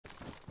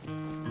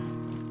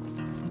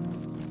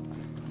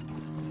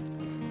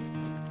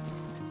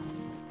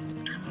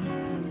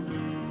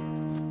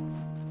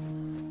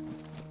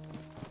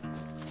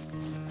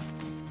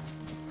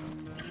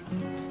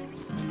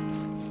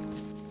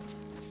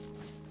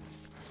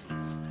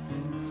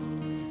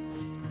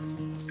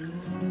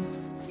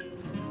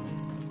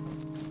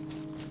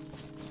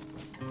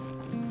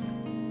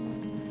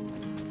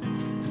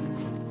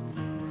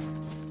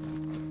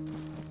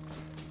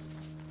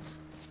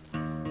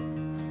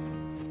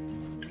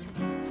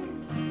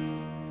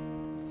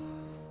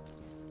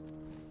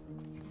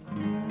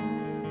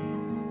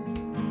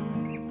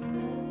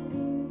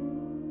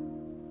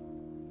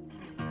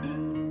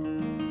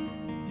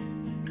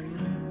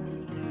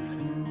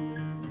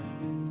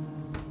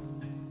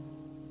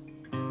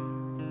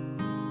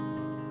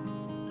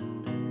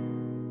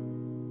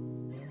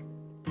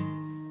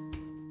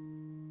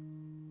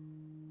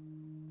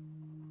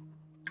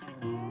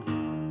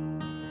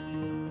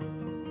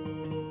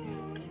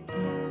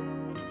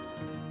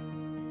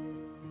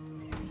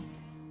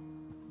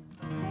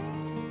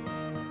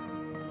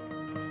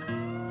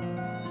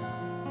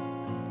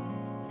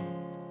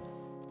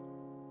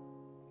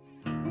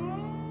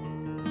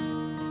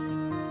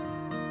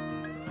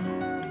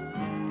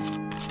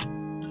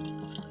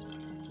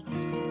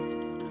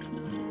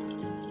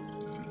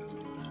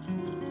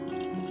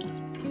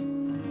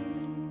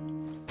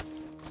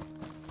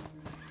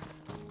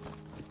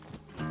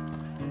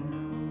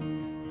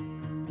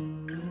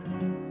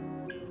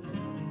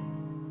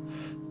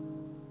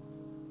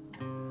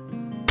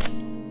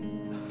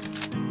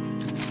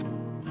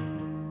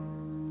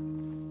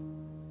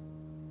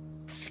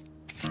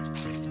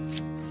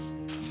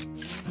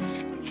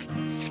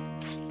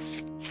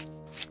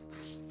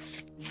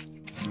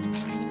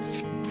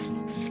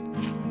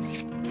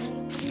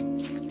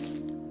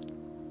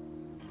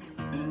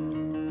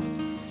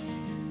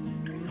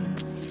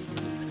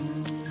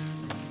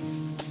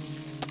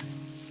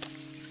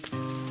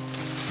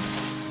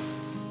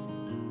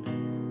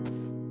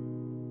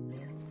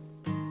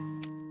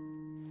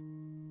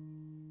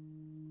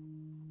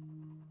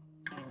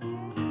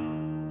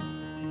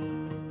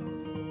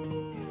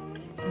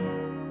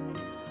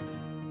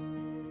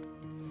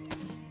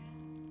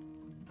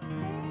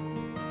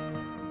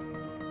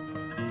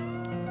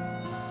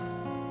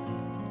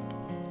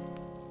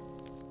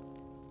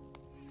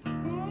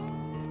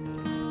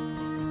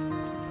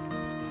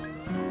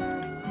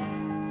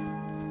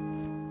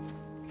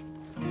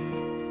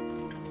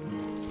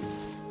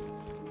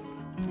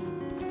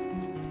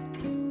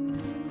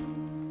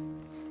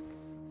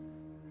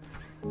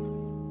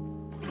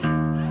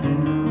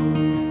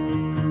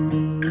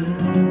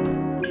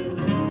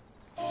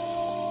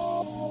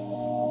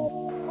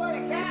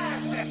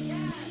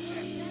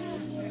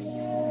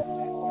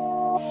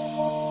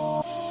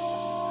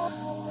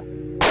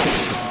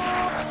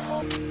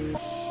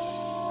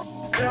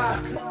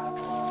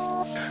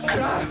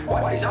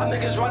Why these hot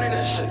niggas running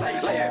this shit?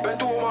 Like, been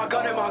through with my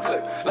gun and my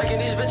clip. Like,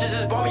 and these bitches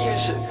is bummy and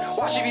shit.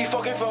 Why she be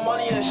fucking for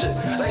money and shit?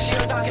 Like, she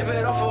a doc, give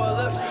it up for a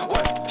lift.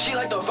 What? She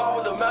like to vow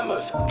with the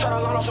members. Try to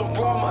line up some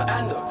bro, I'ma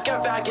end her.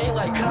 Get back, ain't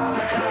like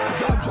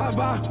Drop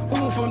by,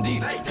 from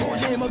deep. Whole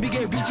jam up, he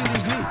get beat to the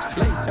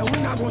glee. Like, and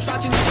we not gon'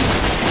 stop till he sleep.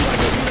 He like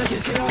to be like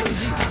his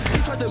KRG.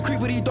 He tried to creep,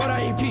 but he thought I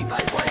ain't peep.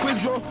 Quick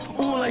draw,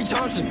 like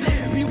Thompson.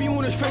 Be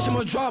on his face,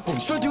 I'ma drop him.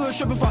 Straight through a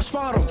strip if I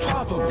spot him,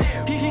 pop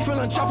him. He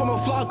feelin' tough, I'ma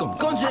flock him.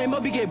 Gun jam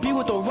up, he get beat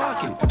with the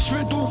rocket.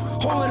 Sprint through,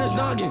 hole in his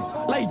noggin.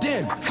 Like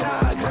damn,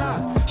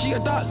 cry. She a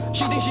thought,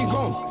 she think she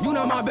grown. You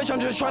know my bitch, I'm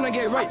just tryna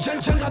get right. Jen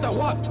got the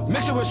wop,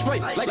 mix it with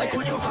Sprite. Like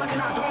when you fucking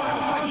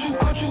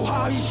out, I'm too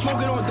high, he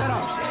smoking on dead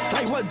ops.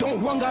 Like what,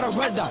 don't run, got a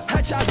red dot.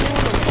 Headshot, doing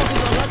the fuck is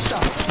a red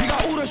shot. We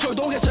got Uda, so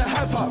don't get your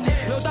head pop.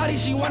 Lil' Thotty,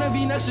 she wanna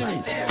be next to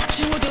me.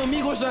 She with the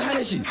amigos and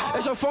Hennessy.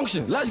 It's a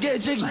function, let's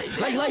get jiggy.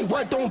 Like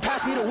what, don't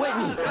pass me to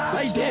Whitney.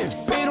 Like damn,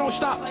 baby don't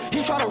stop.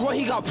 He try to run,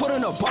 he got put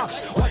in a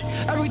box. What?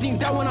 Everything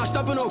down when I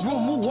step in a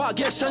room, move walk,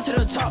 get sent to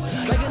the top.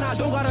 Like and I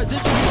don't gotta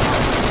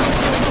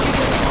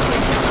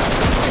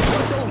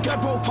don't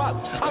get bro pop.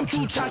 I'm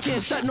too tight,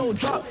 can't set no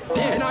drop.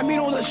 Damn, and I mean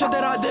all the shit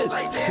that I did.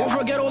 Won't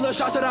forget all the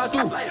shots that I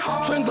threw.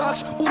 Twin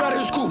Glocks, ooh that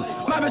is cool.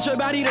 My bitch a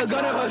baddie, the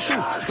gun in her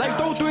shoe. Like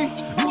throw 3,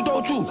 you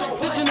throw 2.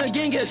 This in the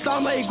game get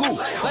stomp like goo.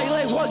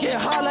 Like what get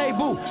high like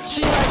boo.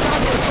 She like I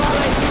get fly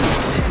like boo.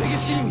 Niggas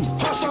see me,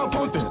 heart start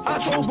pumping. I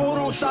told bro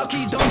don't stop,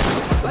 keep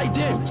dumping. Like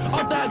damn,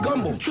 up that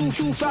gumbo. Too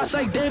fast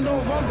like damn,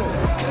 don't rumble.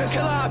 Kill a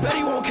killer, I bet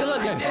he won't kill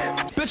again.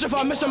 Bitch if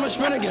I miss I'ma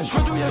sprint again.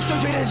 Sprint through your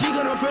shit, and G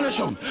gonna finish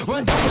him.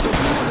 Run down with the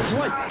blue on his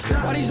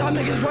white. Why these hot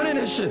niggas running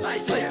this shit?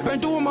 Like, been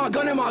through with my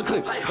gun and my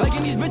clip. Like,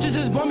 and these bitches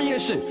is bummy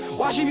and shit.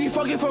 Why she be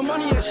fucking for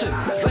money and shit?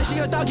 Like, she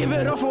a thought, give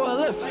it up for a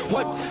lift.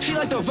 What? She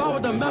like to vow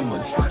with the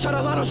members. Try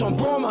to line up some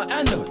bro, I'ma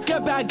end her.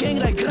 Get back, gang,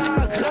 like,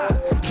 gra.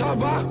 Drop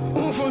by,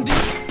 from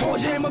deep. Whole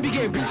jam up, he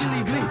get beat till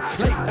he bleed.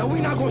 Like, and we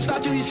not gon'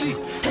 stop till he sleep.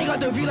 Ain't got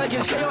the V like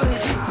it's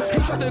KRG. He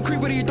tried to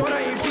creep, but he thought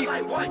I ain't peep.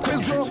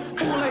 Quick draw,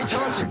 like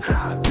Thompson.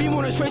 Beam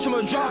on his face,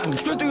 I'ma drop him.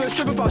 Straight through your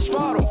strip if I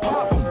spot him,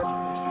 pop him.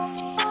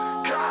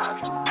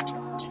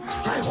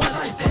 Like what,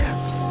 like damn.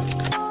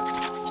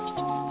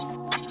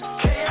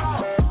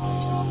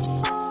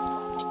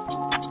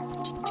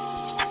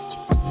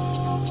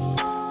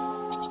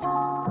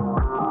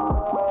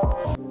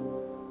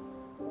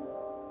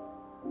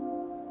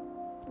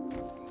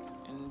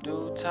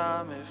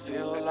 time it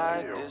feel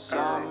like this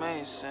all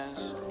makes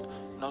sense.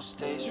 No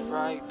stage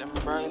fright, them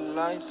bright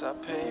lights, I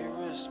pay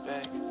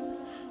respect.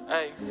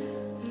 Hey,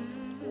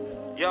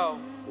 yo.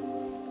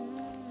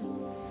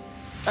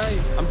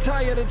 Hey, I'm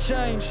tired of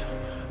change.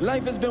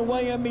 Life has been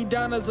weighing me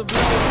down as of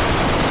late. Need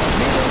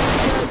an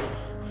escape.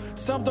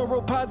 Something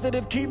real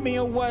positive, keep me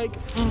awake.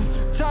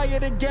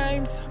 Tired of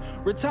games,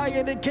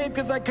 retired the cape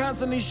cause I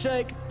constantly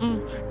shake.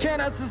 Can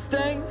I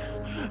sustain?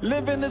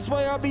 Living this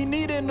way, I'll be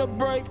needing a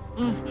break.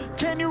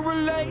 Can you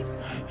relate?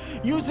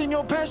 Using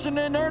your passion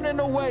and earning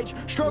a wage.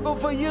 Struggle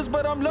for years,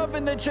 but I'm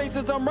loving the chase.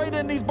 As I'm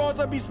writing these bars,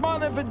 I'll be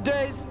smiling for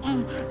days.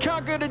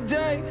 Conquer the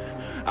day.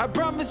 I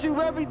promise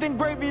you everything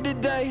gravy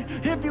today.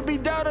 If you be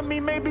doubting me,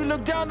 maybe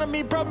look down on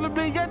me.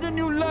 Probably under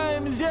new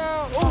limes,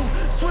 yeah.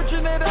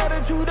 Switching that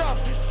attitude up.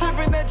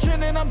 Stiffing that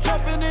chin and I'm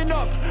toughening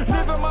up.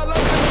 Living my life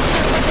in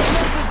the like a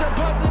message. That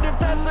positive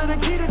thoughts are the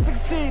key to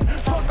succeed.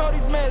 Fuck all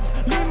these meds,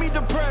 leave me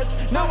depressed.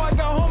 Now I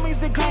got homies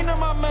that clean up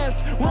my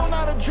mess. Will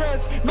not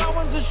address, no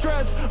one's a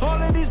stress.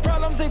 All of these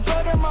problems, they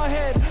flood in my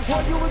head.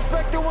 What you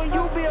expecting when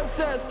you be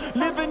obsessed?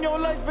 Living your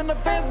life and the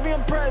fans be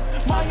impressed.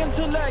 My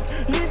intellect,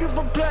 leave you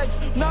perplexed.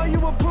 Now you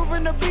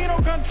approving the beat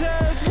on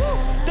contest. Woo.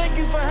 Thank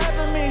you for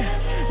having me.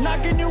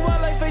 Knocking you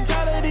out like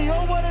fatality.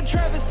 Oh, what a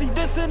travesty,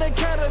 this an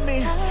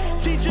academy.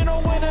 Teaching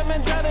on winning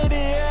mentality,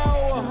 yeah.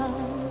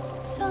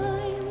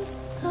 Sometimes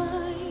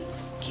I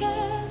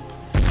can't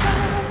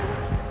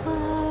help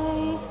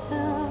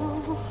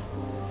myself.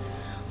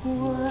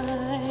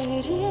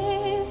 What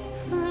is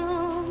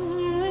wrong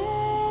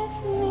with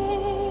me?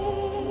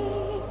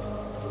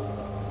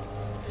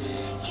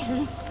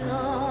 Can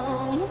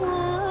someone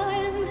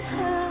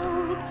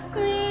help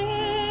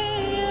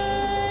me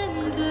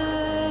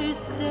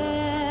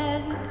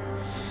understand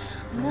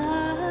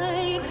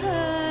my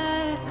pathology?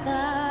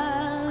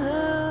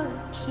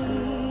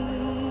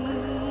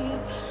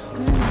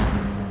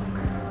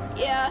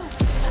 Yeah,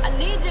 I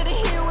need you to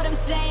hear what I'm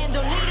saying.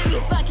 Don't need to be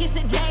fucking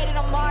sedated,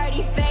 I'm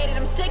already faded.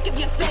 I'm sick of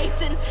your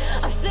facing,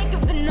 I'm sick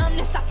of the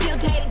numbness I feel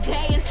day to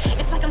day. And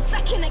it's like I'm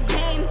stuck in a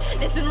game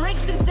that's been rigged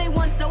since day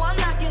one, so I'm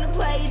not gonna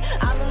play it.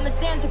 I'm a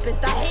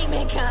misanthropist, I hate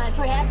mankind.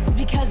 Perhaps it's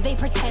because they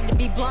pretend to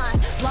be blind.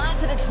 Blind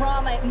to the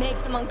trauma, it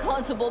makes them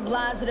uncomfortable.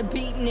 Blind to the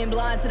beaten and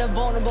blind to the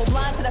vulnerable.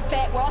 Blind to the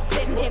fact we're all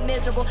sitting here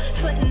miserable,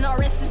 slitting our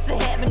wrists just to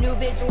have a new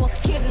visual.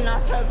 Kidding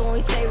ourselves when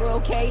we say we're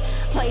okay.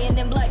 Playing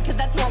in blood, cause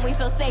that's when we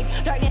feel safe.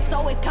 Darkness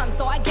always comes,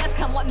 so I guess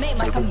come what may,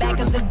 might come back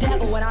as the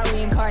devil when I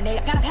reincarnate.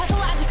 I got a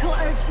pathological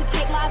urge to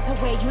take lives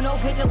away. You know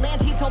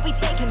vigilantes don't be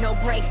taking no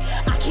breaks.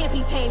 I can't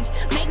be tamed,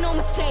 make no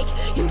mistake.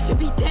 You should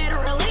be dead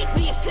or at least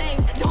be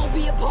ashamed. Don't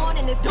be a pawn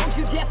in this, don't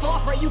you dare fall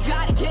for it. You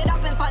gotta get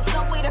up and find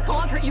some way to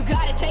conquer it. You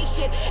gotta take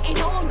shit, ain't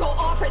no one go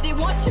offer. They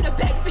want you to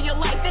beg for your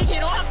life, they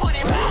get off on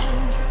it.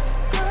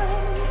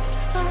 Sometimes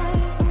I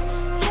can't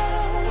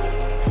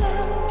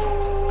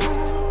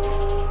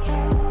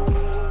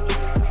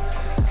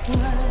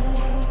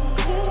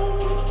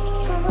help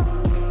myself.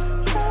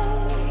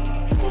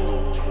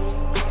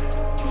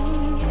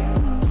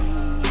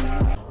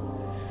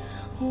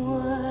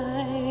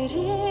 What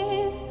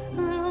is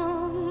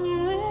wrong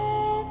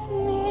with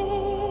me?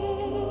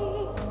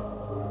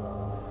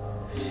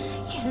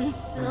 Can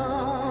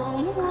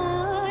someone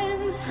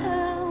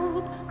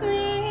help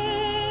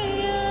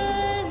me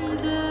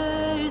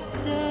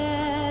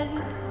understand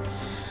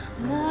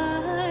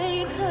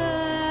my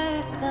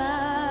pathology?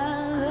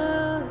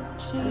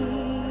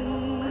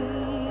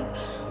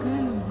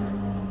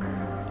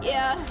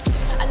 Yeah,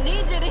 I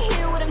need you to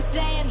hear what I'm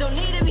saying. Don't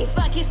need to be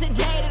fucking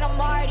sedated, I'm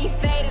already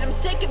faded. I'm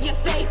sick of your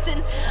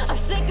facing, I'm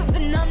sick of the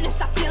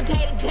numbness I feel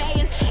day to day.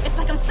 And it's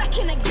like I'm stuck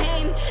in a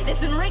game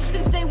that's been rigged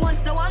since day one,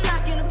 so I'm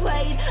not gonna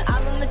play it.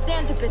 I'm a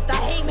misanthropist, I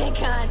hate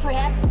mankind.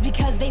 Perhaps it's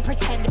because they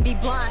pretend to be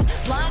blind.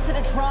 Blind to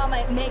the trauma,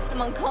 it makes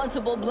them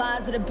uncomfortable.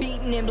 Blind to the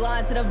beaten and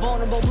blind to the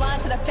vulnerable.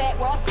 Blind to the fact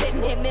we're all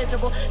sitting here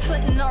miserable,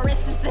 slitting our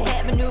wrists just to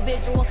have a new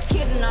visual.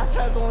 Kidding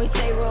ourselves when we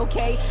say we're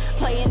okay.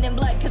 Playing in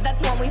blood, cause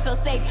that's when we feel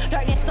safe.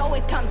 Darkness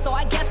always comes, so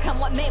I guess come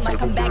what may, might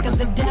come back as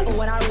the devil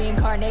when I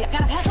reincarnate. I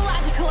got a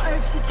pathological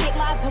urge to take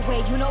lives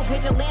away. You know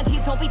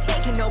vigilantes don't be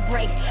taking no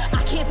breaks.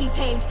 I can't be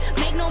tamed,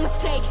 make no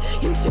mistake.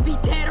 You should be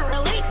dead or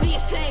at least be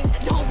ashamed.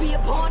 Don't be a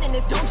pawn in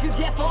this, don't you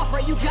dare fall for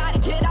it. You gotta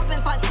get up and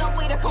find some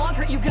way to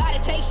conquer it. You gotta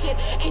take shit,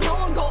 ain't no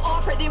one go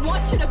offer. They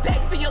want you to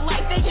beg for your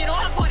life, they get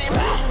off on it.